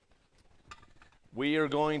We are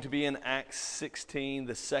going to be in Acts 16,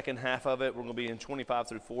 the second half of it. We're going to be in 25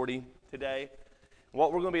 through 40 today.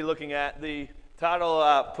 What we're going to be looking at, the title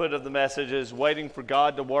I put of the message is Waiting for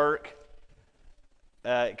God to Work.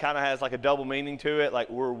 It kind of has like a double meaning to it, like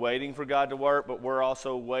we're waiting for God to work, but we're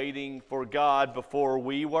also waiting for God before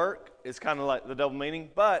we work. It's kind of like the double meaning,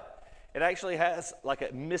 but it actually has like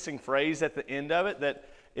a missing phrase at the end of it that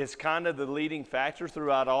is kind of the leading factor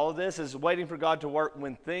throughout all of this, is waiting for God to work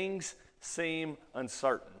when things seem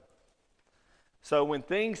uncertain. So when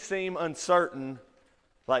things seem uncertain,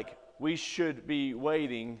 like we should be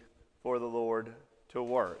waiting for the Lord to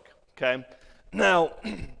work, okay? Now,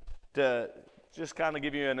 to just kind of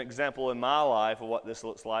give you an example in my life of what this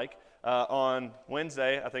looks like, on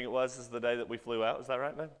Wednesday, I think it was, is the day that we flew out. Is that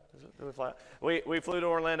right, man? Did we fly out? We flew to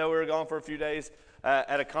Orlando. We were gone for a few days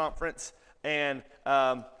at a conference, and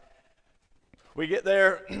we get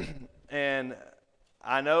there, and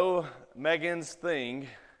I know Megan's thing,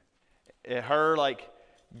 her like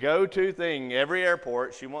go-to thing, every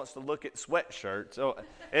airport, she wants to look at sweatshirts. So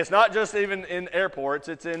it's not just even in airports,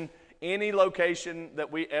 it's in any location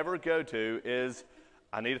that we ever go to is,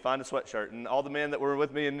 I need to find a sweatshirt. And all the men that were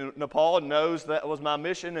with me in Nepal knows that was my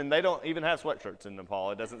mission, and they don't even have sweatshirts in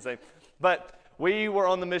Nepal, it doesn't say. But we were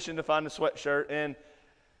on the mission to find a sweatshirt, and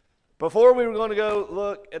before we were going to go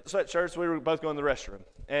look at the sweatshirts, we were both going to the restroom.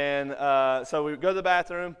 And so we go to the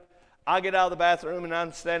bathroom. I get out of the bathroom, and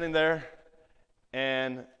I'm standing there.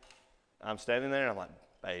 And I'm like,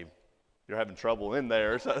 babe, you're having trouble in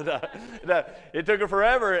there. So it took her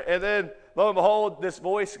forever. And then, lo and behold, this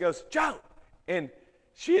voice goes, Joe. And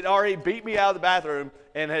she had already beat me out of the bathroom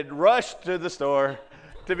and had rushed to the store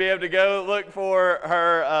to be able to go look for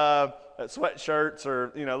her sweatshirts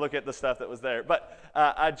or, look at the stuff that was there. But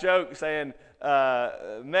I joke saying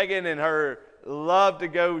Megan and her love to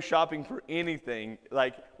go shopping for anything,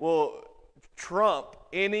 like will trump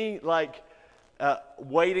any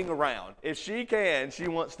waiting around. If she can, she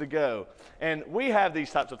wants to go. And we have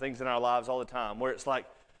these types of things in our lives all the time where it's like,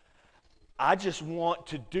 I just want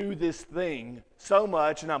to do this thing so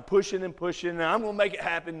much, and I'm pushing and pushing, and I'm going to make it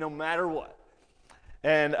happen no matter what.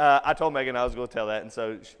 And I told Megan I was going to tell that, and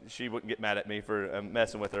so she wouldn't get mad at me for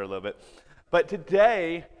messing with her a little bit. But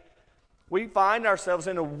today, we find ourselves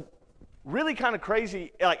in a really kind of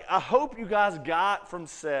crazy, I hope you guys got from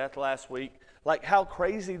Seth last week, how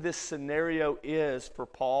crazy this scenario is for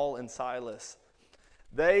Paul and Silas.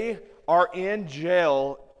 They are in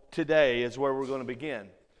jail today is where we're going to begin.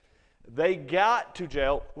 They got to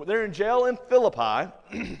jail. They're in jail in Philippi,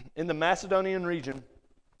 in the Macedonian region.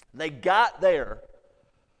 They got there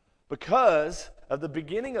because of the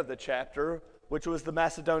beginning of the chapter, which was the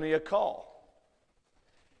Macedonia call.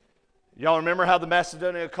 Y'all remember how the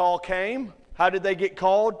Macedonia call came? How did they get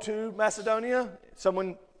called to Macedonia?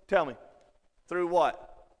 Someone tell me. Through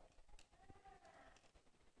what?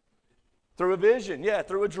 Through a vision. Yeah,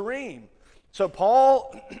 through a dream. So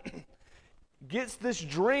Paul gets this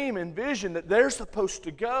dream and vision that they're supposed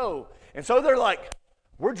to go. And so they're like,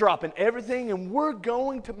 we're dropping everything and we're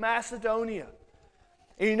going to Macedonia.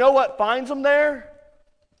 And you know what finds them there?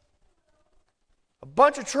 A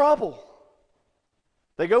bunch of trouble.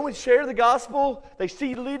 They go and share the gospel. They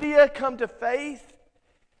see Lydia come to faith.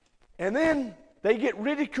 And then they get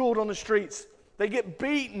ridiculed on the streets. They get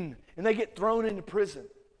beaten. And they get thrown into prison.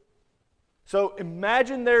 So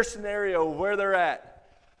imagine their scenario where they're at.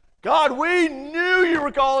 God, we knew you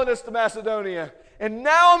were calling us to Macedonia. And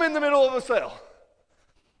now I'm in the middle of a cell.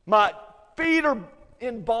 My feet are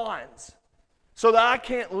in bonds so that I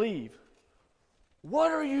can't leave.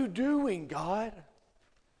 What are you doing, God?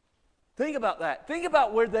 Think about that. Think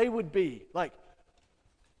about where they would be.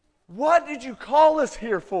 What did you call us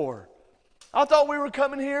here for? I thought we were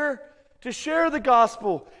coming here to share the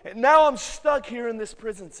gospel, and now I'm stuck here in this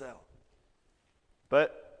prison cell.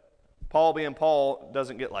 But Paul being Paul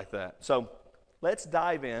doesn't get like that. So let's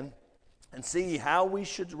dive in and see how we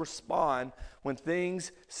should respond when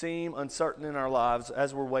things seem uncertain in our lives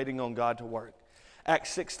as we're waiting on God to work.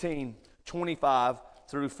 Acts 16, 25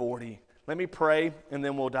 through 40. Let me pray, and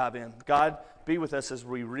then we'll dive in. God, be with us as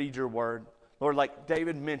we read your word. Lord, like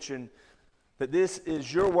David mentioned, that this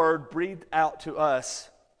is your word breathed out to us,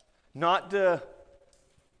 not to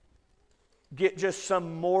get just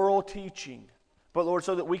some moral teaching, but Lord,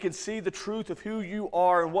 so that we can see the truth of who you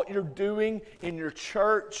are and what you're doing in your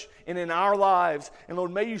church and in our lives. And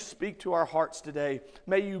Lord, may you speak to our hearts today.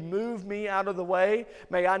 May you move me out of the way.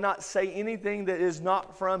 May I not say anything that is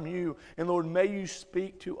not from you. And Lord, may you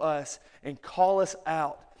speak to us and call us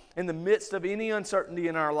out in the midst of any uncertainty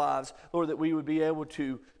in our lives. Lord, that we would be able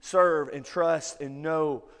to serve and trust and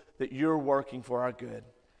know that you're working for our good.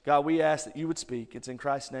 God, we ask that you would speak. It's in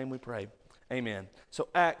Christ's name we pray. Amen. So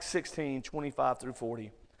Acts 16, 25 through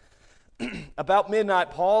 40. About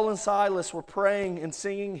midnight, Paul and Silas were praying and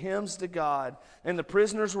singing hymns to God, and the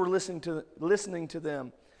prisoners were listening to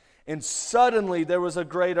them. And suddenly there was a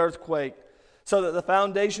great earthquake, so that the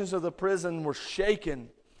foundations of the prison were shaken.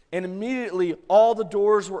 And immediately all the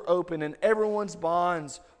doors were open, and everyone's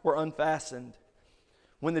bonds were unfastened.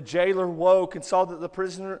 When the jailer woke and saw that the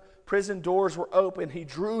prison doors were open, he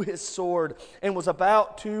drew his sword and was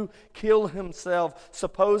about to kill himself,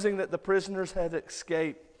 supposing that the prisoners had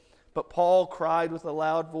escaped. But Paul cried with a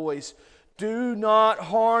loud voice, "Do not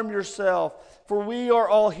harm yourself, for we are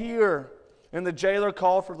all here." And the jailer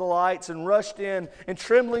called for the lights and rushed in, and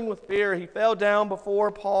trembling with fear, he fell down before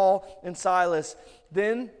Paul and Silas.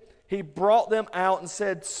 Then he brought them out and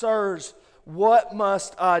said, "Sirs, what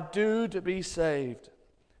must I do to be saved?"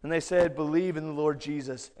 And they said, "Believe in the Lord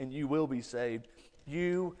Jesus, and you will be saved,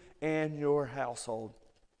 you and your household."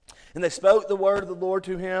 And they spoke the word of the Lord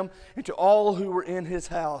to him and to all who were in his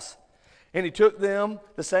house. And he took them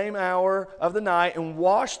the same hour of the night and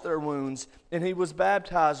washed their wounds, and he was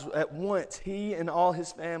baptized at once, he and all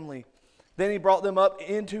his family. Then he brought them up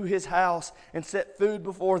into his house and set food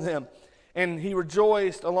before them. And he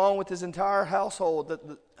rejoiced along with his entire household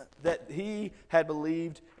that he had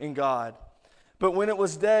believed in God. But when it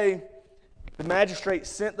was day, the magistrate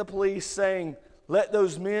sent the police, saying, "Let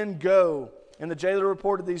those men go." And the jailer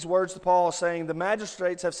reported these words to Paul, saying, "The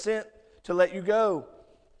magistrates have sent to let you go.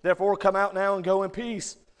 Therefore come out now and go in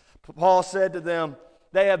peace." But Paul said to them,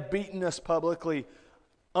 "They have beaten us publicly,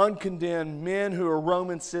 uncondemned men who are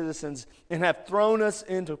Roman citizens, and have thrown us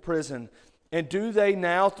into prison. And do they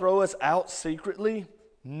now throw us out secretly?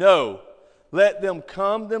 No, let them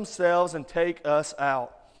come themselves and take us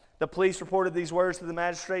out." The police reported these words to the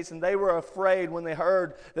magistrates, and they were afraid when they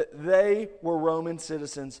heard that they were Roman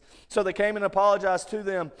citizens. So they came and apologized to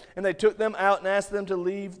them, and they took them out and asked them to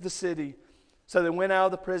leave the city. So they went out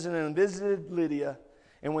of the prison and visited Lydia,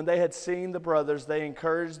 and when they had seen the brothers, they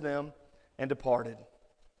encouraged them and departed.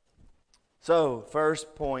 So,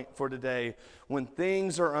 first point for today, when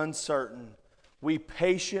things are uncertain, we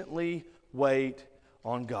patiently wait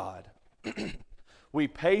on God. We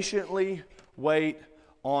patiently wait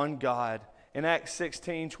on God. In Acts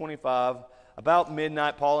 16:25, about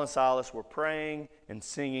midnight, Paul and Silas were praying and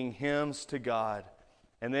singing hymns to God,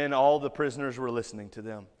 and then all the prisoners were listening to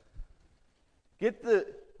them. Get the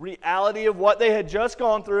reality of what they had just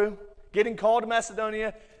gone through, getting called to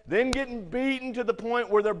Macedonia, then getting beaten to the point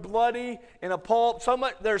where they're bloody in a pulp.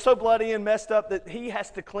 They're so bloody and messed up that he has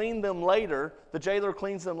to clean them later. The jailer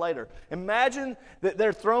cleans them later. Imagine that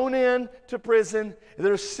they're thrown into prison,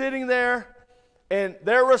 they're sitting there, and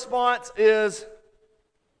their response is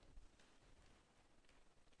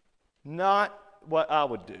not what I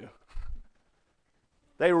would do.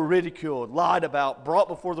 They were ridiculed, lied about, brought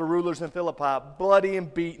before the rulers in Philippi, bloody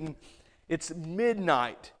and beaten. It's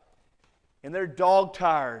midnight, and they're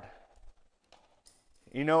dog-tired.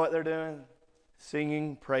 You know what they're doing?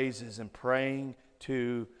 Singing praises and praying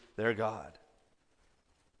to their God.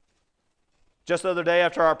 Just the other day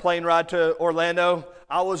after our plane ride to Orlando,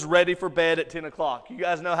 I was ready for bed at 10 o'clock. You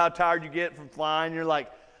guys know how tired you get from flying? You're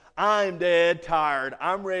like, I'm dead tired.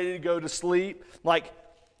 I'm ready to go to sleep. Like,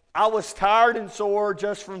 I was tired and sore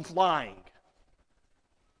just from flying.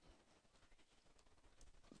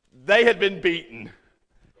 They had been beaten.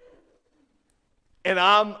 And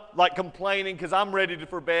I'm like complaining because I'm ready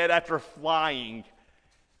for bed after flying.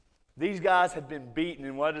 These guys had been beaten,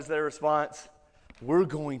 and what is their response? We're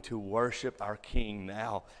going to worship our King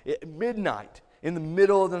now. At midnight, in the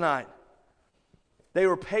middle of the night. They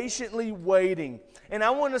were patiently waiting. And I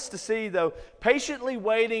want us to see, though, patiently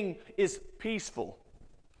waiting is peaceful.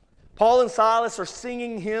 Paul and Silas are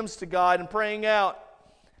singing hymns to God and praying out.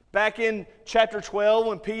 Back in chapter 12,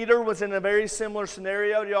 when Peter was in a very similar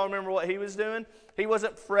scenario, do y'all remember what he was doing? He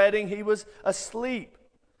wasn't fretting, he was asleep.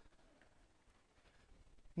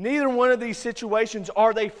 Neither one of these situations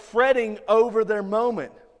are they fretting over their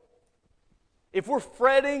moment. If we're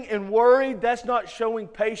fretting and worried, that's not showing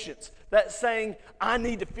patience. That's saying, I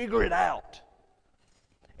need to figure it out.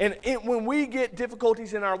 And when we get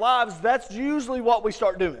difficulties in our lives, that's usually what we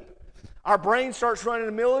start doing. Our brain starts running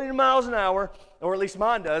a million miles an hour, or at least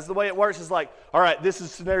mine does. The way it works is like, all right, this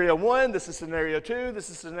is scenario 1, this is scenario 2,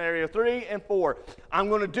 this is scenario 3, and 4. I'm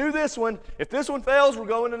going to do this one. If this one fails, we're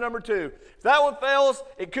going to number 2. If that one fails,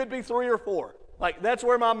 it could be 3 or 4. Like, that's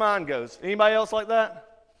where my mind goes. Anybody else like that?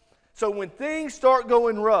 So when things start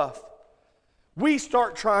going rough, we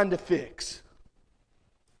start trying to fix.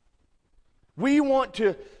 We want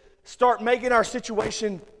to start making our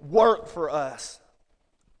situation work for us.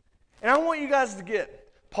 And I want you guys to get,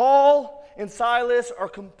 Paul and Silas are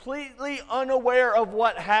completely unaware of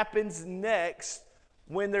what happens next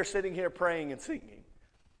when they're sitting here praying and singing.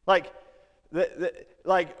 Like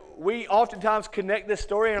we oftentimes connect this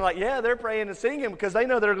story and like, yeah, they're praying and singing because they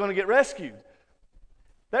know they're going to get rescued.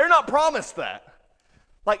 They're not promised that.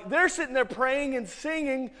 Like they're sitting there praying and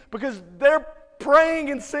singing because they're praying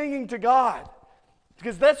and singing to God.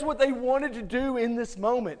 Because that's what they wanted to do in this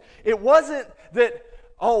moment. It wasn't that,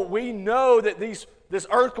 oh, we know that this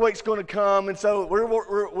earthquake's going to come, and so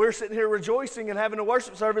we're sitting here rejoicing and having a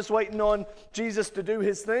worship service waiting on Jesus to do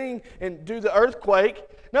his thing and do the earthquake.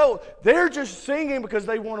 No, they're just singing because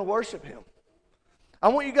they want to worship him. I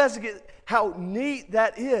want you guys to get how neat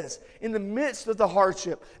that is in the midst of the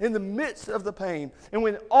hardship, in the midst of the pain, and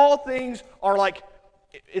when all things are like,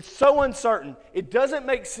 it's so uncertain, it doesn't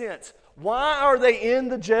make sense. Why are they in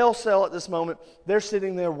the jail cell at this moment? They're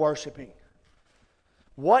sitting there worshiping.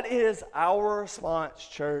 What is our response,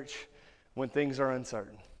 church, when things are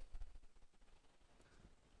uncertain?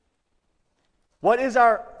 What is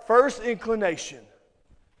our first inclination?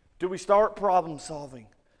 Do we start problem solving?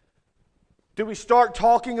 Do we start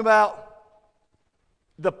talking about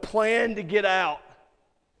the plan to get out?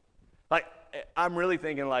 Like, I'm really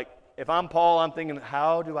thinking, like, if I'm Paul, I'm thinking,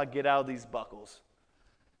 how do I get out of these buckles?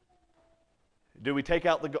 Do we take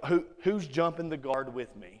out who's jumping the guard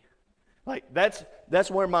with me? Like, that's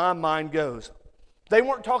where my mind goes. They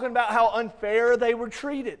weren't talking about how unfair they were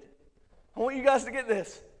treated. I want you guys to get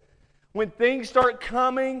this. When things start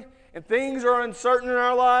coming and things are uncertain in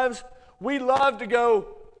our lives, we love to go,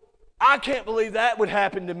 I can't believe that would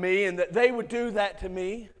happen to me and that they would do that to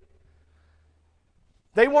me.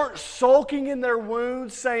 They weren't sulking in their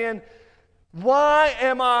wounds saying, why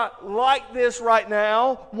am I like this right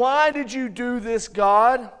now? Why did you do this,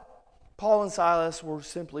 God? Paul and Silas were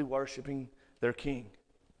simply worshiping their king.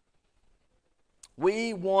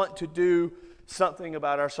 We want to do something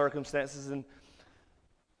about our circumstances. And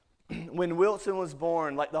when Wilson was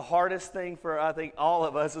born, like the hardest thing for, I think, all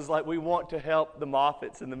of us is like we want to help the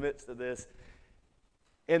Moffats in the midst of this.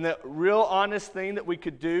 And the real honest thing that we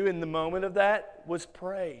could do in the moment of that was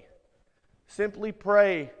pray. Simply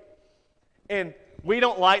pray. And we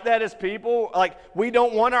don't like that as people. Like, we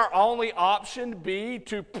don't want our only option be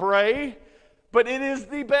to pray, but it is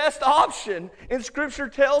the best option. And Scripture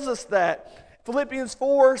tells us that. Philippians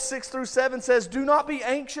 4:6-7 says, do not be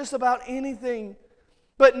anxious about anything,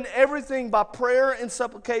 but in everything by prayer and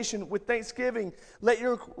supplication with thanksgiving, let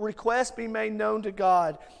your requests be made known to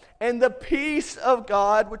God. And the peace of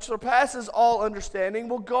God, which surpasses all understanding,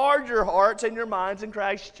 will guard your hearts and your minds in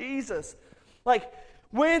Christ Jesus. Like,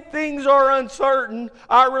 when things are uncertain,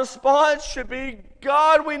 our response should be,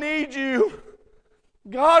 God, we need you.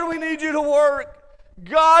 God, we need you to work.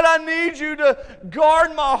 God, I need you to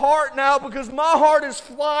guard my heart now because my heart is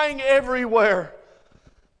flying everywhere.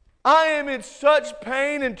 I am in such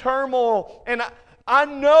pain and turmoil, and I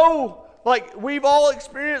know, like, we've all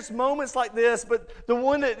experienced moments like this, but the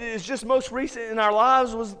one that is just most recent in our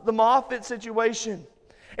lives was the Moffat situation.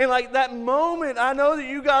 And like that moment, I know that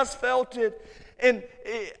you guys felt it. And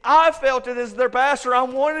I felt it as their pastor. I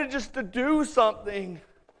wanted just to do something.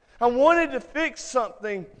 I wanted to fix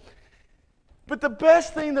something. But the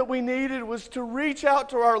best thing that we needed was to reach out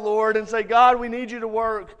to our Lord and say, God, we need you to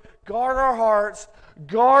work. Guard our hearts.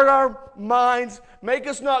 Guard our minds. Make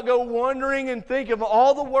us not go wandering and think of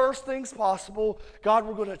all the worst things possible. God,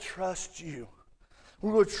 we're going to trust you.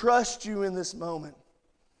 We're going to trust you in this moment.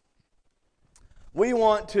 We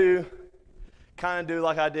want to kind of do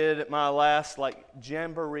like I did at my last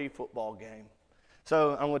jamboree football game.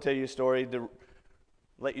 So I'm going to tell you a story to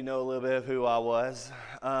let you know a little bit of who I was.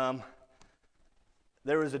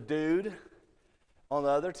 There was a dude on the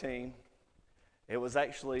other team. It was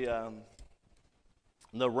actually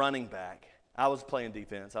the running back. I was playing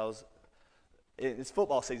defense. It's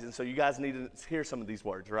football season, so you guys need to hear some of these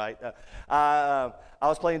words, right? I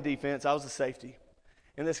was playing defense. I was a safety.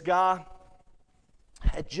 And this guy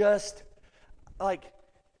had just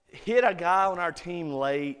hit a guy on our team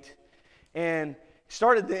late and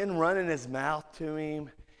started then running his mouth to him.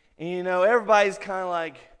 And, everybody's kind of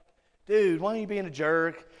like, dude, why are you being a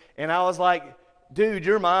jerk? And I was like, dude,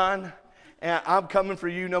 you're mine, and I'm coming for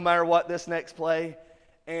you no matter what this next play.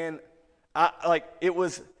 And it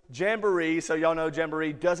was jamboree, so y'all know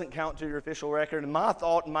jamboree doesn't count to your official record. And my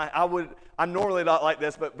thought, I'm normally not like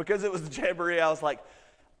this, but because it was the jamboree, I was like,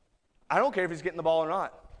 I don't care if he's getting the ball or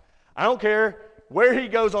not. I don't care where he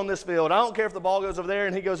goes on this field. I don't care if the ball goes over there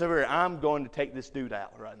and he goes over here. I'm going to take this dude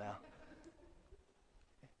out right now.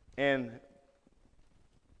 And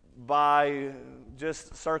by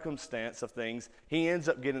just circumstance of things, he ends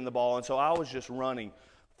up getting the ball. And so I was just running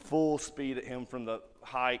full speed at him from the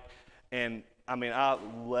hike. And, I mean, I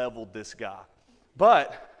leveled this guy.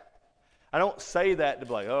 But I don't say that to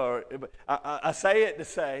be like, oh, I say it to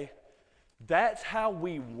say that's how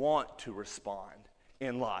we want to respond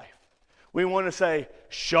in life. We want to say,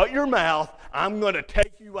 shut your mouth, I'm going to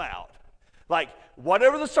take you out. Like,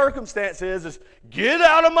 whatever the circumstance is get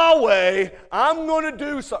out of my way, I'm going to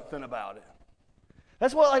do something about it.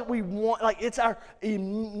 That's what like we want, like it's our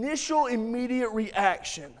initial immediate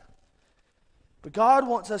reaction. But God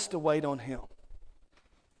wants us to wait on him.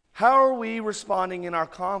 How are we responding in our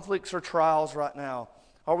conflicts or trials right now?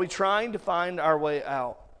 Are we trying to find our way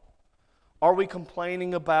out? Are we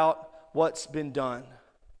complaining about what's been done?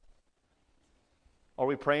 Are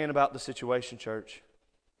we praying about the situation, church?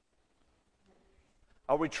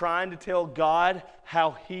 Are we trying to tell God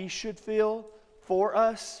how he should feel for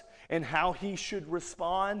us and how he should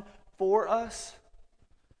respond for us?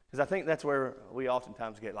 Because I think that's where we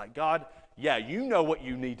oftentimes get like, God, yeah, you know what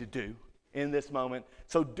you need to do in this moment,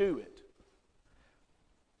 so do it.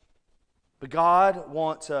 But God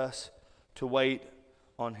wants us to wait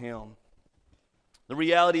on him. The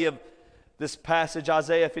reality of this passage,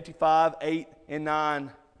 Isaiah 55, 8 and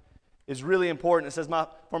 9, is really important. It says,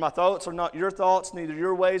 for my thoughts are not your thoughts, neither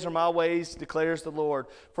your ways are my ways, declares the Lord.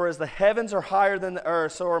 For as the heavens are higher than the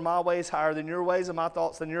earth, so are my ways higher than your ways and my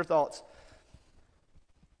thoughts than your thoughts.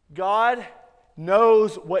 God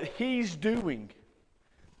knows what he's doing.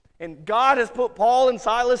 And God has put Paul and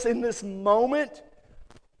Silas in this moment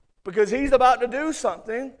because he's about to do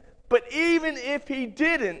something. But even if he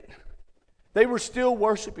didn't, they were still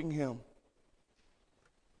worshiping him.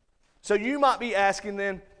 So you might be asking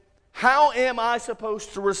then, how am I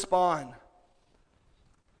supposed to respond?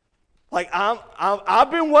 Like,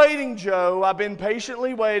 I've been waiting, Joe. I've been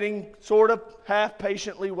patiently waiting, sort of half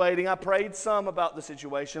patiently waiting. I prayed some about the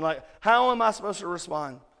situation. Like, how am I supposed to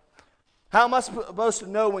respond? How am I supposed to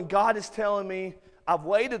know when God is telling me I've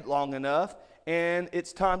waited long enough and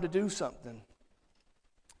it's time to do something?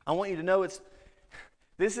 I want you to know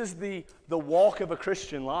this is the walk of a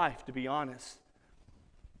Christian life, to be honest.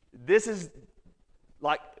 This is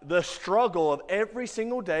like the struggle of every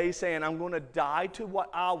single day saying, I'm going to die to what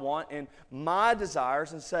I want and my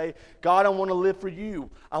desires and say, God, I want to live for you.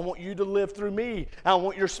 I want you to live through me. I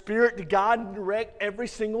want your spirit to guide and direct every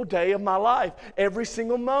single day of my life, every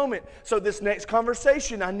single moment. So this next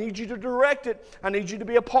conversation, I need you to direct it. I need you to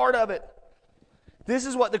be a part of it. This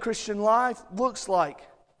is what the Christian life looks like.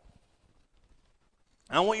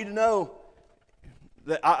 I want you to know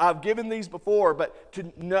that I've given these before, but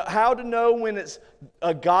to know how to know when it's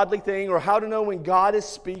a godly thing or how to know when God is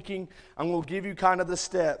speaking, I'm going to give you kind of the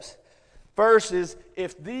steps. First is,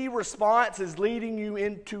 if the response is leading you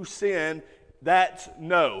into sin, that's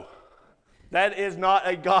no. That is not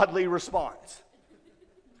a godly response.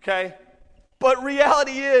 Okay? But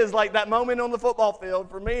reality is, like that moment on the football field,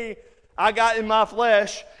 for me, I got in my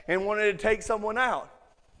flesh and wanted to take someone out.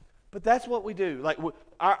 But that's what we do. Like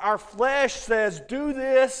our flesh says, do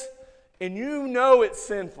this, and you know it's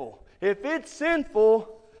sinful. If it's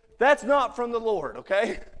sinful, that's not from the Lord,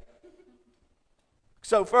 okay?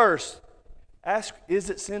 So first, ask, is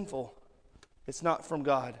it sinful? It's not from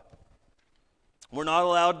God. We're not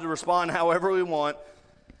allowed to respond however we want,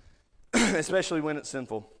 especially when it's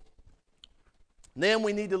sinful. Then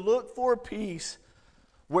we need to look for peace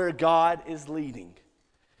where God is leading.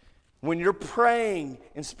 When you're praying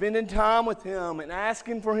and spending time with him and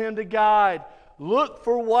asking for him to guide, look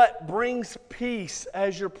for what brings peace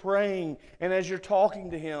as you're praying and as you're talking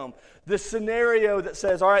to him. The scenario that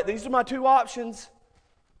says, all right, these are my two options.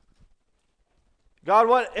 God,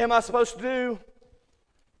 what am I supposed to do?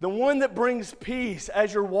 The one that brings peace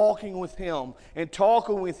as you're walking with him and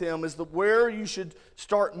talking with him is where you should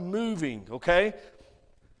start moving, okay?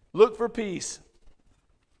 Look for peace.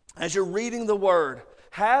 As you're reading the word,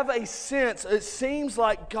 have a sense, it seems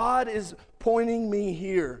like God is pointing me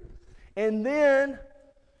here. And then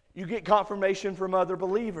you get confirmation from other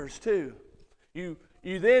believers too. You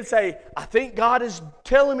then say, I think God is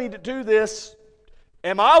telling me to do this.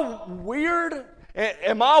 Am I weird?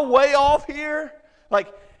 Am I way off here?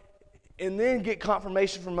 And then get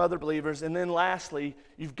confirmation from other believers. And then lastly,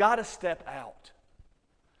 you've got to step out.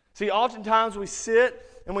 See, oftentimes we sit,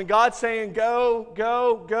 and when God's saying go,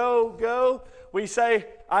 go, go, go, we say,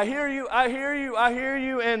 I hear you, I hear you, I hear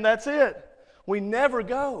you, and that's it. We never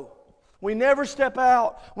go. We never step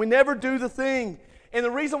out. We never do the thing. And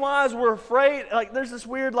the reason why is we're afraid, there's this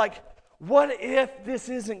weird, what if this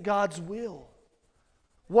isn't God's will?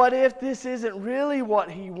 What if this isn't really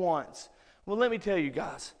what he wants? Well, let me tell you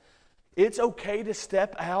guys, It's okay to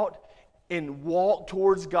step out and walk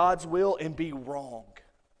towards God's will and be wrong.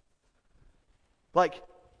 Like,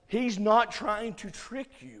 He's not trying to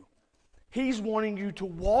trick you. He's wanting you to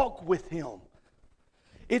walk with Him.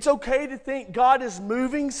 It's okay to think God is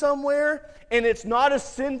moving somewhere and it's not a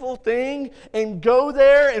sinful thing, and go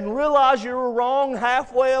there and realize you were wrong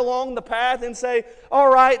halfway along the path and say, all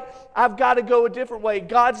right, I've got to go a different way.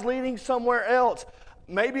 God's leading somewhere else.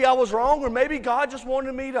 Maybe I was wrong, or maybe God just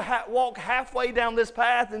wanted me to walk halfway down this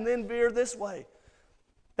path and then veer this way.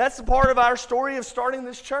 That's the part of our story of starting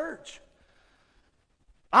this church.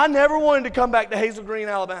 I never wanted to come back to Hazel Green,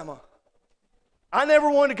 Alabama. I never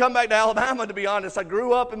wanted to come back to Alabama, to be honest. I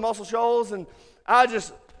grew up in Muscle Shoals, and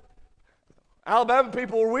Alabama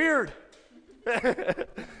people are weird.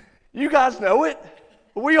 You guys know it.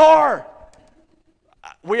 We are.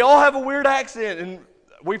 We all have a weird accent, and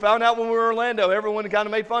we found out when we were in Orlando, everyone kind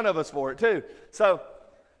of made fun of us for it too. So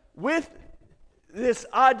with this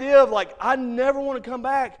idea of like, I never want to come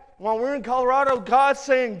back, while we're in Colorado, God's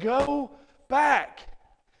saying, go back.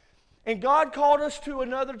 And God called us to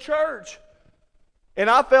another church. And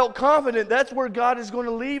I felt confident that's where God is going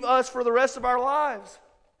to leave us for the rest of our lives.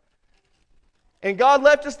 And God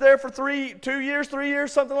left us there for 3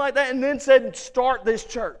 years, something like that, and then said, start this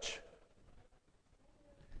church.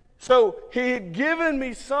 So He had given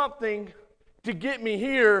me something to get me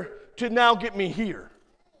here, to now get me here.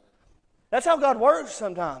 That's how God works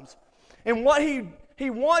sometimes. And what He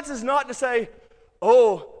wants is not to say,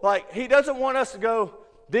 He doesn't want us to go,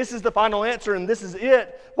 this is the final answer and this is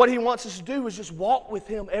it. What He wants us to do is just walk with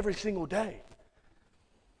Him every single day.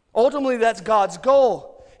 Ultimately, that's God's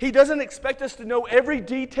goal. He doesn't expect us to know every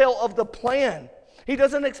detail of the plan. He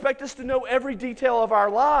doesn't expect us to know every detail of our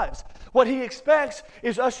lives. What He expects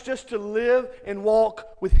is us just to live and walk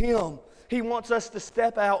with Him. He wants us to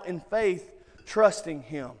step out in faith, trusting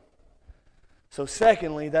Him. So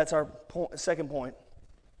secondly, that's our second point.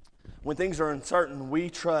 When things are uncertain, we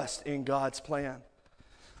trust in God's plan.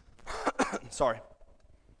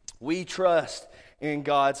 We trust in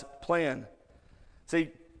God's plan.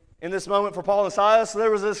 See, in this moment for Paul and Silas,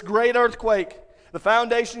 there was this great earthquake. The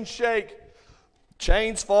foundations shake,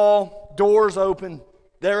 chains fall, doors open.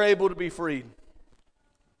 They're able to be freed.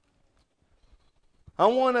 I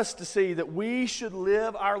want us to see that we should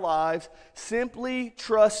live our lives simply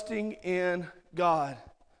trusting in God.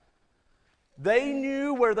 They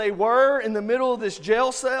knew where they were in the middle of this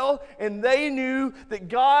jail cell, and they knew that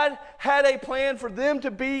God had a plan for them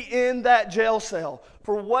to be in that jail cell.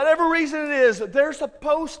 For whatever reason it is that they're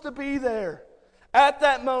supposed to be there at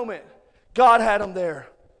that moment, God had them there.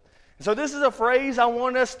 And so this is a phrase I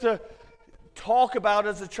want us to talk about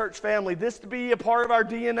as a church family. This to be a part of our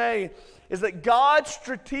DNA is that God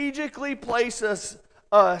strategically places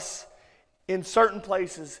us in certain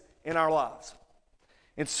places in our lives.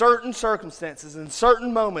 In certain circumstances, in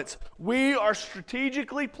certain moments, we are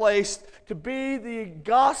strategically placed to be the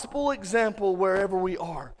gospel example wherever we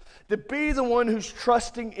are, to be the one who's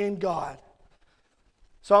trusting in God.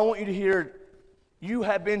 So I want you to hear, you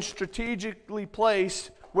have been strategically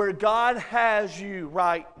placed where God has you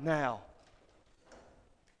right now.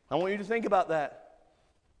 I want you to think about that.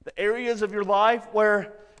 The areas of your life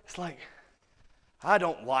where it's like, I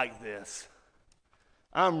don't like this.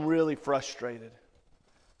 I'm really frustrated.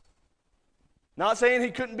 Not saying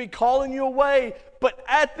He couldn't be calling you away, but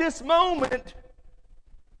at this moment,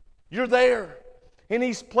 you're there. And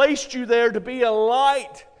He's placed you there to be a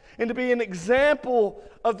light and to be an example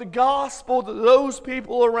of the gospel to those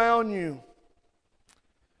people around you.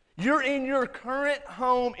 You're in your current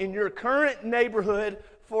home, in your current neighborhood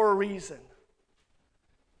for a reason.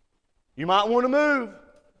 You might want to move,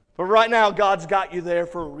 but right now God's got you there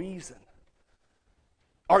for a reason.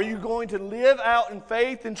 Are you going to live out in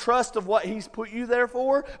faith and trust of what He's put you there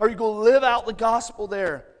for? Or are you going to live out the gospel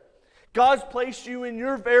there? God's placed you in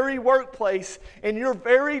your very workplace, in your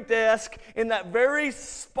very desk, in that very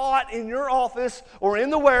spot in your office or in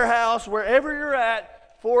the warehouse, wherever you're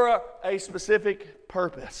at, for a specific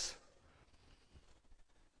purpose.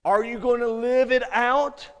 Are you going to live it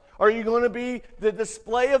out? Are you going to be the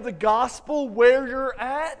display of the gospel where you're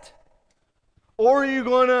at? Or are you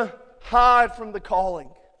going to hide from the calling?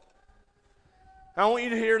 I want you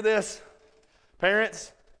to hear this.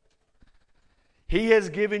 Parents, He has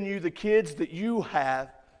given you the kids that you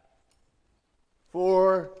have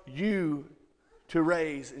for you to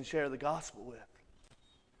raise and share the gospel with.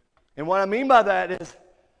 And what I mean by that is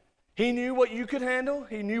He knew what you could handle.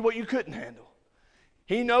 He knew what you couldn't handle.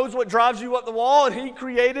 He knows what drives you up the wall, and He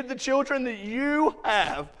created the children that you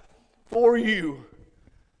have for you.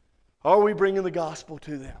 Are we bringing the gospel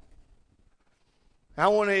to them? I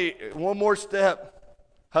want to, one more step,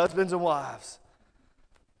 husbands and wives.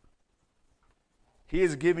 He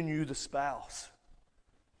has given you the spouse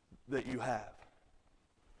that you have.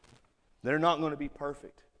 They're not going to be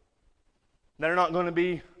perfect. They're not going to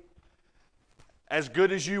be as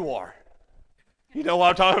good as you are. You know what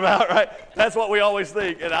I'm talking about, right? That's what we always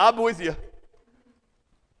think, and I'm with you.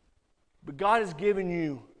 But God has given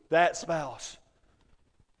you that spouse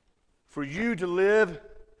for you to live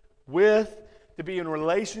with, to be in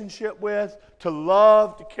relationship with, to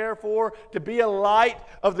love, to care for, to be a light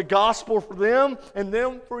of the gospel for them and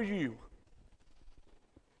them for you.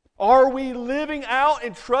 Are we living out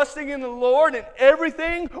and trusting in the Lord in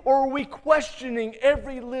everything, or are we questioning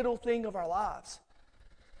every little thing of our lives?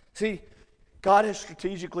 See, God has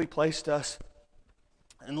strategically placed us,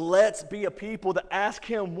 and let's be a people that ask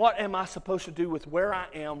Him, what am I supposed to do with where I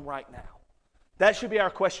am right now? That should be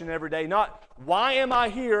our question every day. Not, why am I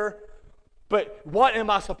here, but what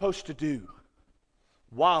am I supposed to do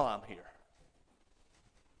while I'm here?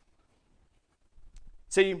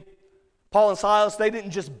 See, Paul and Silas, they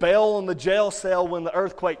didn't just bail on the jail cell when the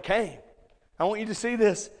earthquake came. I want you to see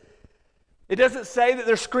this. It doesn't say that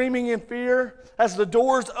they're screaming in fear. As the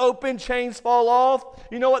doors open, chains fall off.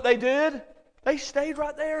 You know what they did? They stayed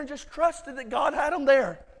right there and just trusted that God had them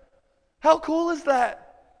there. How cool is that?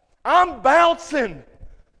 I'm bouncing.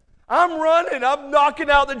 I'm running. I'm knocking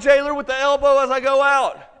out the jailer with the elbow as I go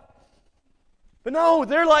out. But no,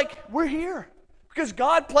 they're like, we're here because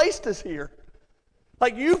God placed us here.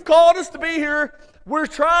 Like, you've called us to be here. We're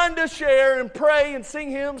trying to share and pray and sing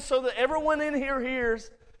hymns so that everyone in here hears.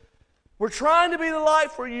 We're trying to be the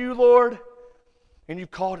light for you, Lord. And you've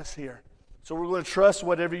called us here. So we're going to trust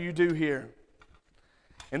whatever you do here.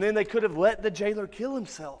 And then they could have let the jailer kill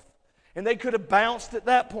himself. And they could have bounced at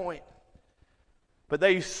that point. But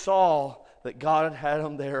they saw that God had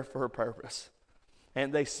them there for a purpose.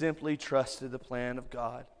 And they simply trusted the plan of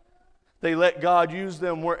God. They let God use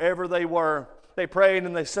them wherever they were. They prayed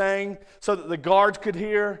and they sang so that the guards could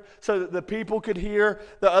hear, so that the people could hear,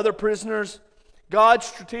 the other prisoners. God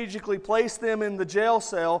strategically placed them in the jail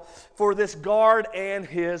cell for this guard and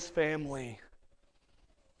his family.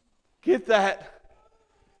 Get that.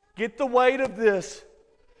 Get the weight of this.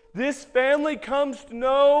 This family comes to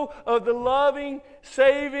know of the loving,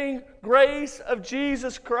 saving grace of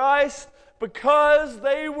Jesus Christ because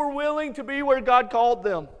they were willing to be where God called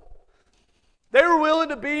them. They were willing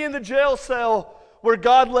to be in the jail cell where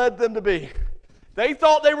God led them to be. They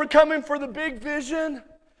thought they were coming for the big vision.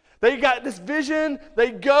 They got this vision.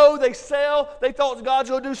 They go, they sail. They thought God's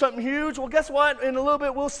going to do something huge. Well, guess what? In a little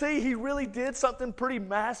bit, we'll see He really did something pretty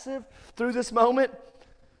massive through this moment.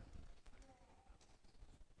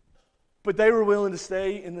 But they were willing to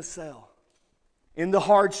stay in the cell, in the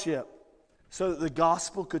hardship, so that the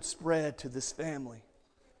gospel could spread to this family.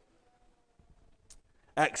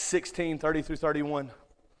 Acts 16, 30 through 31.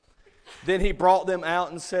 Then he brought them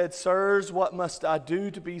out and said, Sirs, what must I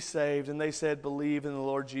do to be saved? And they said, believe in the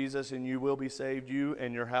Lord Jesus and you will be saved, you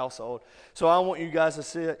and your household. So I want you guys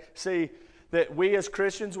to see that we as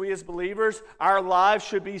Christians, we as believers, our lives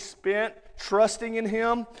should be spent trusting in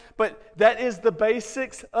Him. But that is the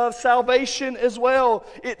basics of salvation as well.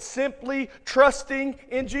 It's simply trusting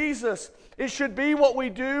in Jesus. It should be what we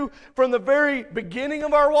do from the very beginning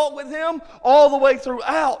of our walk with Him all the way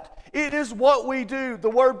throughout. It is what we do. The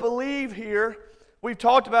word believe here, we've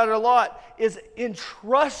talked about it a lot, is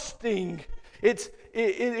entrusting. It's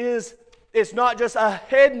not just a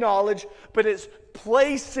head knowledge, but it's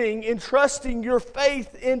placing, entrusting your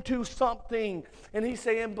faith into something. And he's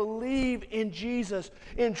saying, believe in Jesus.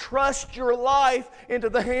 Entrust your life into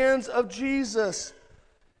the hands of Jesus.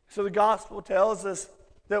 So the gospel tells us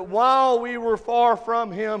that while we were far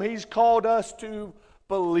from Him, He's called us to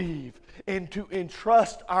believe and to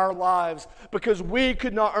entrust our lives, because we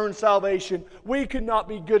could not earn salvation. We could not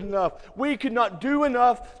be good enough. We could not do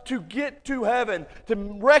enough to get to heaven, to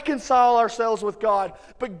reconcile ourselves with God.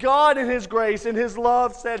 But God in His grace and His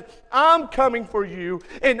love said, I'm coming for you,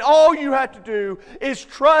 and all you have to do is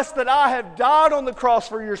trust that I have died on the cross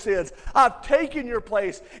for your sins. I've taken your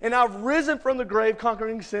place, and I've risen from the grave,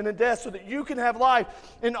 conquering sin and death, so that you can have life.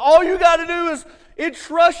 And all you got to do is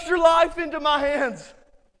entrust your life into my hands.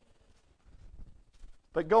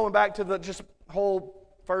 But going back to the just whole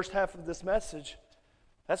first half of this message,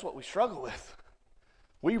 that's what we struggle with.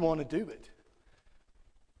 We want to do it.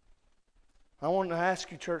 I want to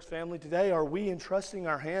ask you, church family, today, are we entrusting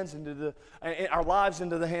our lives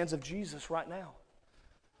into the hands of Jesus right now?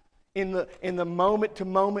 In the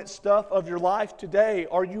moment-to-moment stuff of your life today,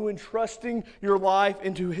 are you entrusting your life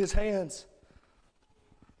into His hands?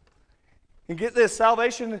 And get this,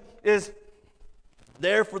 salvation is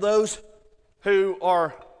there for those who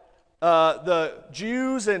are the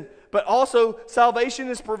Jews, but also salvation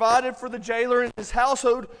is provided for the jailer and his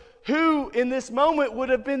household, who in this moment would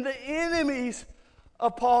have been the enemies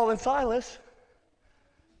of Paul and Silas.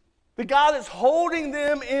 The guy that's holding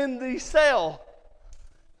them in the cell,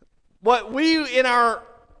 what we in our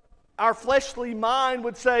fleshly mind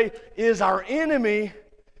would say is our enemy,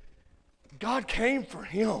 God came for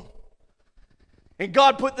him. And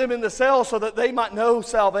God put them in the cell so that they might know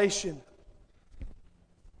salvation.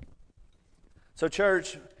 So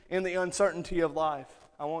church, in the uncertainty of life,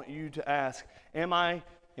 I want you to ask, am I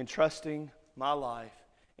entrusting my life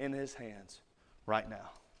in His hands right now?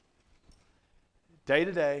 Day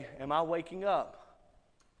to day, am I waking up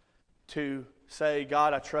to say,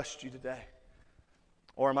 God, I trust you today?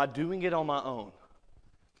 Or am I doing it on my own?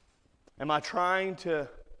 Am I trying to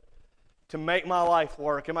make my life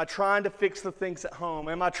work? Am I trying to fix the things at home?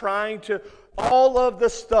 Am I trying to, all of the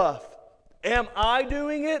stuff, am I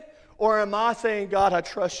doing it? Or am I saying, God, I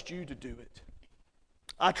trust you to do it?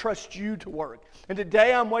 I trust you to work. And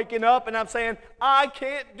today I'm waking up and I'm saying, I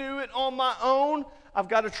can't do it on my own. I've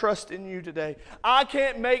got to trust in you today. I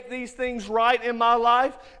can't make these things right in my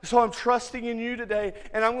life, so I'm trusting in you today.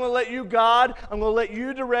 And I'm going to let you guide, I'm going to let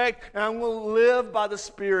you direct, and I'm going to live by the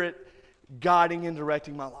Spirit guiding and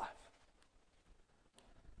directing my life.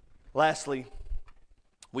 Lastly,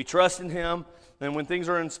 we trust in Him, and when things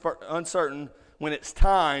are uncertain, when it's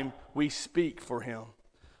time, we speak for Him.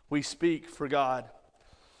 We speak for God.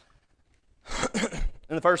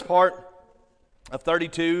 In the first part of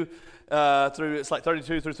 32 through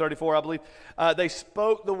 32 through 34, I believe, they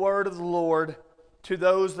spoke the word of the Lord to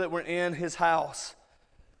those that were in His house.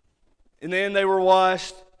 And then they were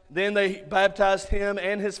washed. Then they baptized him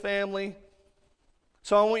and his family.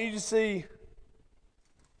 So I want you to see,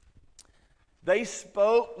 they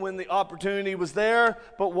spoke when the opportunity was there,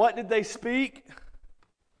 but what did they speak?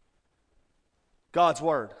 God's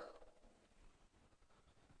word.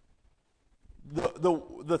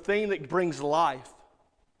 The thing that brings life.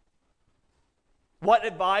 What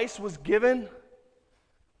advice was given?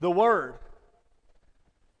 The word.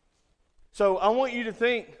 So I want you to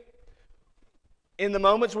think, in the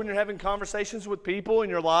moments when you're having conversations with people in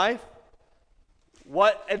your life,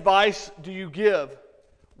 what advice do you give?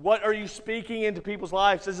 What are you speaking into people's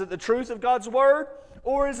lives? Is it the truth of God's word,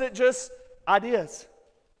 or is it just ideas?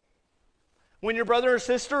 When your brother or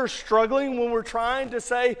sister are struggling, when we're trying to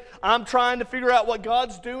say, I'm trying to figure out what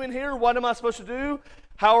God's doing here, what am I supposed to do?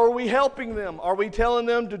 How are we helping them? Are we telling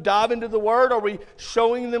them to dive into the Word? Are we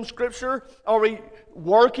showing them Scripture? Are we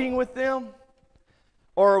working with them?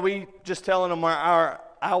 Or are we just telling them our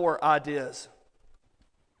ideas?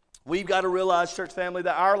 We've got to realize, church family,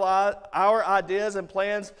 that our ideas and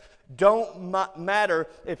plans don't matter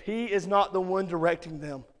if He is not the one directing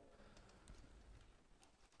them.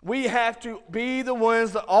 We have to be the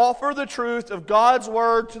ones that offer the truth of God's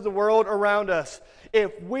Word to the world around us.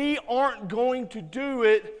 If we aren't going to do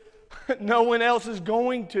it, no one else is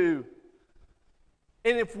going to.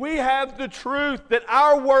 And if we have the truth that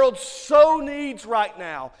our world so needs right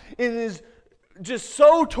now and is just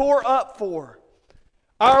so tore up for,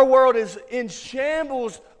 our world is in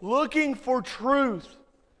shambles looking for truth.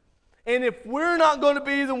 And if we're not going to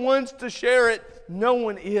be the ones to share it, no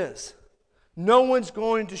one is. No one's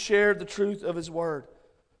going to share the truth of His Word.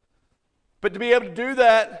 But to be able to do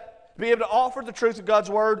that, to be able to offer the truth of God's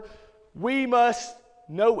Word, we must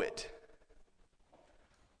know it.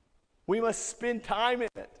 We must spend time in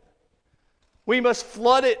it. We must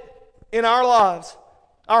flood it in our lives.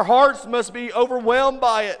 Our hearts must be overwhelmed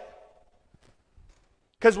by it.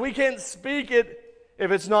 Because we can't speak it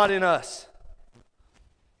if it's not in us.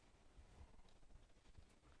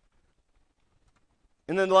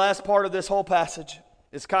 And then the last part of this whole passage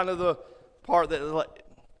is kind of the part that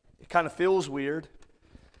it kind of feels weird.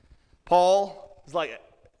 Paul is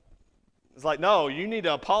like, no, you need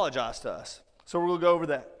to apologize to us. So we're going to go over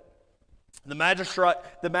that.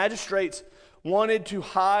 The magistrates wanted to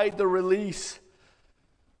hide the release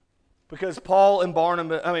because Paul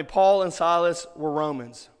and Silas were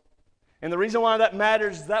Romans. And the reason why that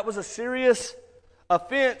matters is that was a serious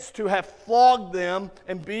offense to have flogged them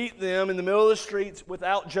and beat them in the middle of the streets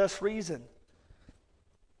without just reason.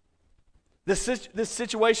 This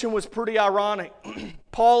situation was pretty ironic.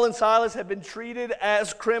 Paul and Silas had been treated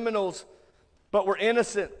as criminals, but were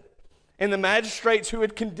innocent. And the magistrates who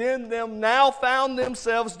had condemned them now found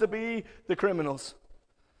themselves to be the criminals.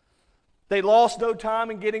 They lost no time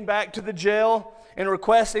in getting back to the jail and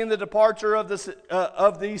requesting the departure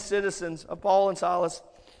of these citizens, of Paul and Silas.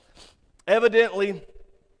 Evidently,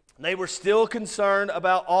 They were still concerned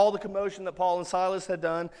about all the commotion that Paul and Silas had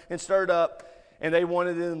done and stirred up, and they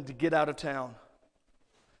wanted them to get out of town.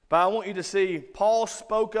 But I want you to see, Paul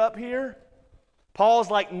spoke up here.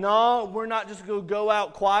 Paul's like, no, we're not just going to go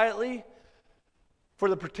out quietly for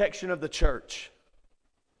the protection of the church.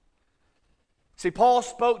 See, Paul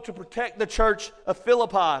spoke to protect the church of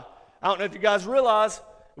Philippi. I don't know if you guys realize,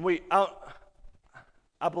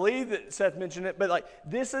 I believe that Seth mentioned it, but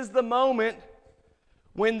this is the moment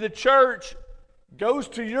when the church goes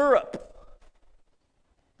to Europe.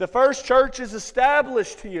 The first church is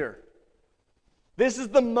established here. This is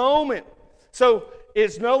the moment. So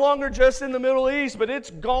it's no longer just in the Middle East, but it's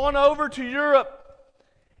gone over to Europe.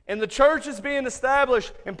 And the church is being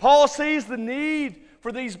established. And Paul sees the need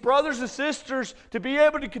for these brothers and sisters to be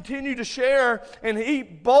able to continue to share. And he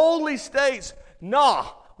boldly states, nah,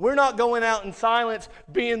 we're not going out in silence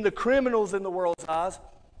being the criminals in the world's eyes.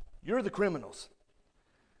 You're the criminals.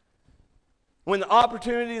 When the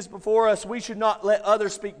opportunity is before us, we should not let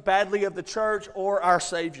others speak badly of the church or our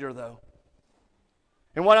Savior, though.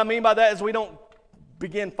 And what I mean by that is we don't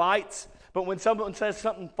begin fights, but when someone says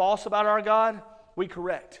something false about our God, we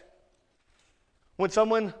correct. When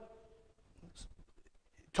someone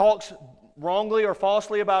talks wrongly or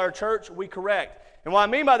falsely about our church, we correct. And what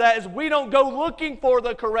I mean by that is we don't go looking for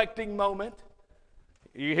the correcting moment.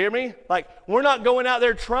 You hear me? We're not going out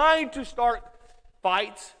there trying to start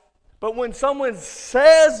fights. But when someone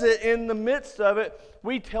says it in the midst of it,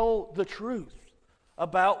 we tell the truth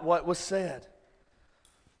about what was said.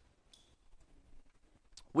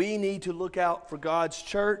 We need to look out for God's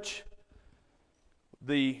church.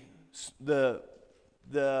 I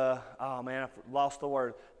lost the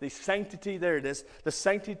word. The sanctity, there it is. The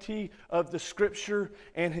sanctity of the Scripture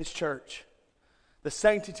and His church. The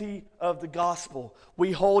sanctity of the gospel.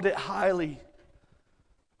 We hold it highly.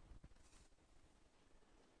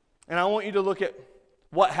 And I want you to look at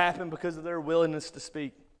what happened because of their willingness to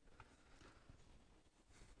speak.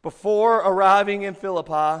 Before arriving in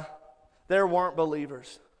Philippi, there weren't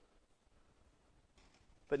believers.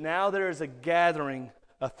 But now there is a gathering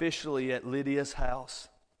officially at Lydia's house,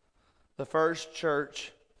 the first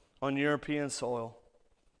church on European soil.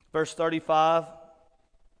 Verse 35,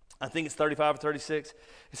 I think it's 35 or 36.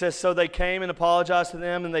 It says, so they came and apologized to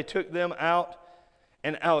them, and they took them out.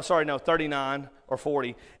 39 or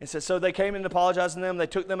 40. It says, so they came and apologized to them. They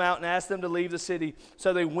took them out and asked them to leave the city.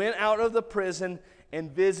 So they went out of the prison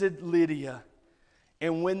and visited Lydia.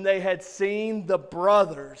 And when they had seen the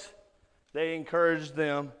brothers, they encouraged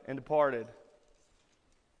them and departed.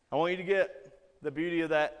 I want you to get the beauty of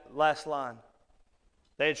that last line.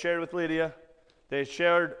 They had shared with Lydia. They had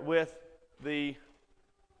shared with the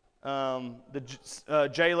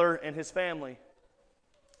jailer and his family.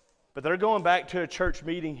 But they're going back to a church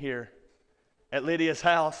meeting here at Lydia's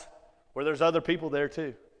house where there's other people there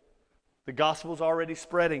too. The gospel's already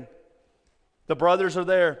spreading. The brothers are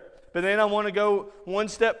there. But then I want to go one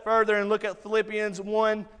step further and look at Philippians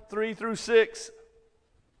 1, 3 through 6.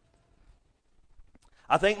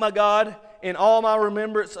 I thank my God in all my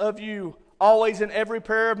remembrance of you, always in every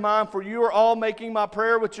prayer of mine, for you are all making my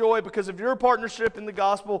prayer with joy because of your partnership in the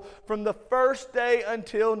gospel from the first day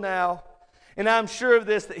until now. And I'm sure of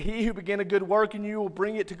this, that he who began a good work in you will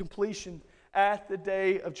bring it to completion at the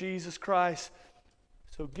day of Jesus Christ.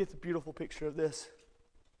 So get the beautiful picture of this.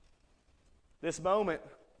 This moment,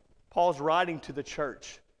 Paul's writing to the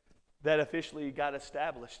church that officially got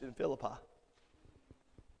established in Philippi.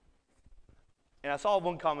 And I saw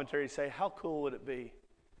one commentary say, how cool would it be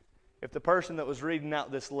if the person that was reading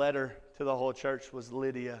out this letter to the whole church was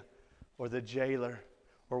Lydia or the jailer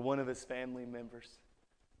or one of his family members?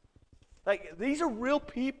 These are real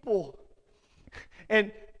people.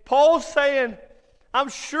 And Paul's saying, I'm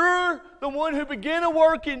sure the one who began a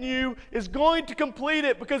work in you is going to complete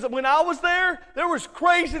it, because when I was there was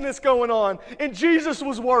craziness going on, and Jesus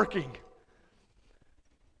was working.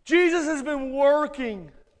 Jesus has been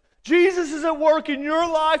working. Jesus is at work in your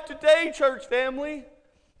life today, church family.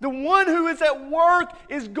 The one who is at work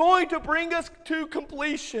is going to bring us to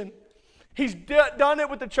completion. He's done it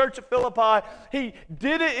with the church at Philippi. He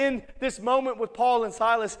did it in this moment with Paul and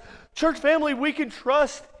Silas. Church family, we can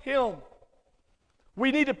trust Him.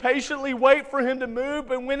 We need to patiently wait for Him to move,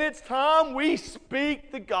 but when it's time, we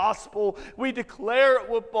speak the gospel. We declare it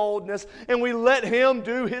with boldness, and we let Him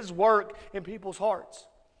do His work in people's hearts.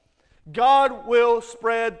 God will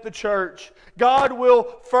spread the church. God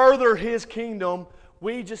will further His kingdom.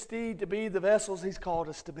 We just need to be the vessels He's called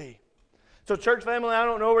us to be. So church family, I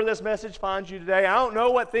don't know where this message finds you today. I don't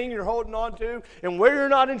know what thing you're holding on to and where you're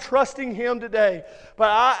not entrusting Him today. But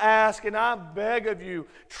I ask and I beg of you,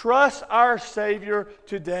 trust our Savior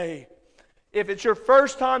today. If it's your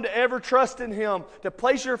first time to ever trust in Him, to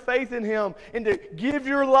place your faith in Him, and to give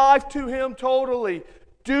your life to Him totally,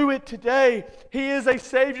 do it today. He is a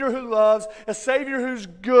Savior who loves, a Savior who's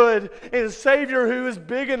good, and a Savior who is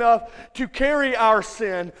big enough to carry our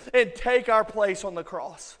sin and take our place on the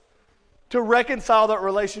cross, to reconcile that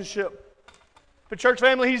relationship. But church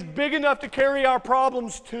family, He's big enough to carry our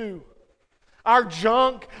problems too. Our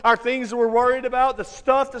junk, our things that we're worried about, the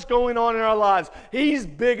stuff that's going on in our lives. He's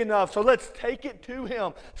big enough, so let's take it to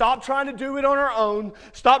Him. Stop trying to do it on our own.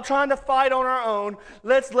 Stop trying to fight on our own.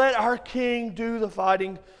 Let's let our King do the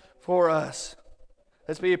fighting for us.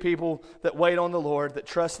 Let's be a people that wait on the Lord, that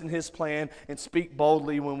trust in His plan, and speak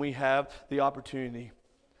boldly when we have the opportunity.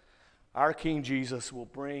 Our King Jesus will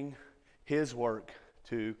bring His work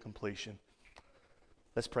to completion.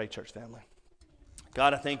 Let's pray, church family.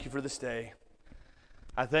 God, I thank You for this day.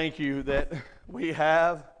 I thank You that we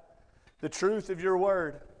have the truth of Your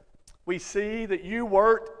word. We see that You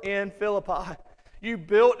worked in Philippi. You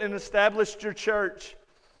built and established Your church.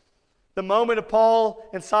 The moment of Paul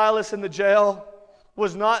and Silas in the jail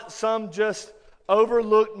was not some just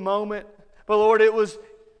overlooked moment, but Lord, it was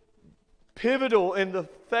pivotal in the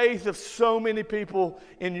faith of so many people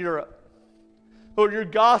in Europe. Lord, Your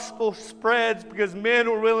gospel spreads because men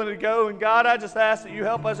were willing to go. And God, I just ask that You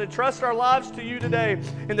help us and trust our lives to You today,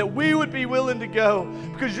 and that we would be willing to go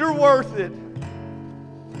because You're worth it.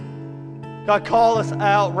 God, call us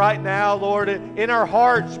out right now, Lord. In our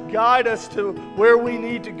hearts, guide us to where we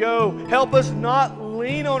need to go. Help us not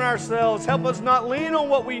lean on ourselves. Help us not lean on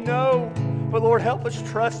what we know. But Lord, help us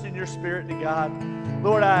trust in Your Spirit to God.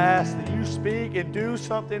 Lord, I ask that You speak and do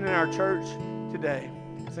something in our church today.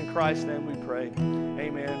 It's in Christ's name we pray. Amen.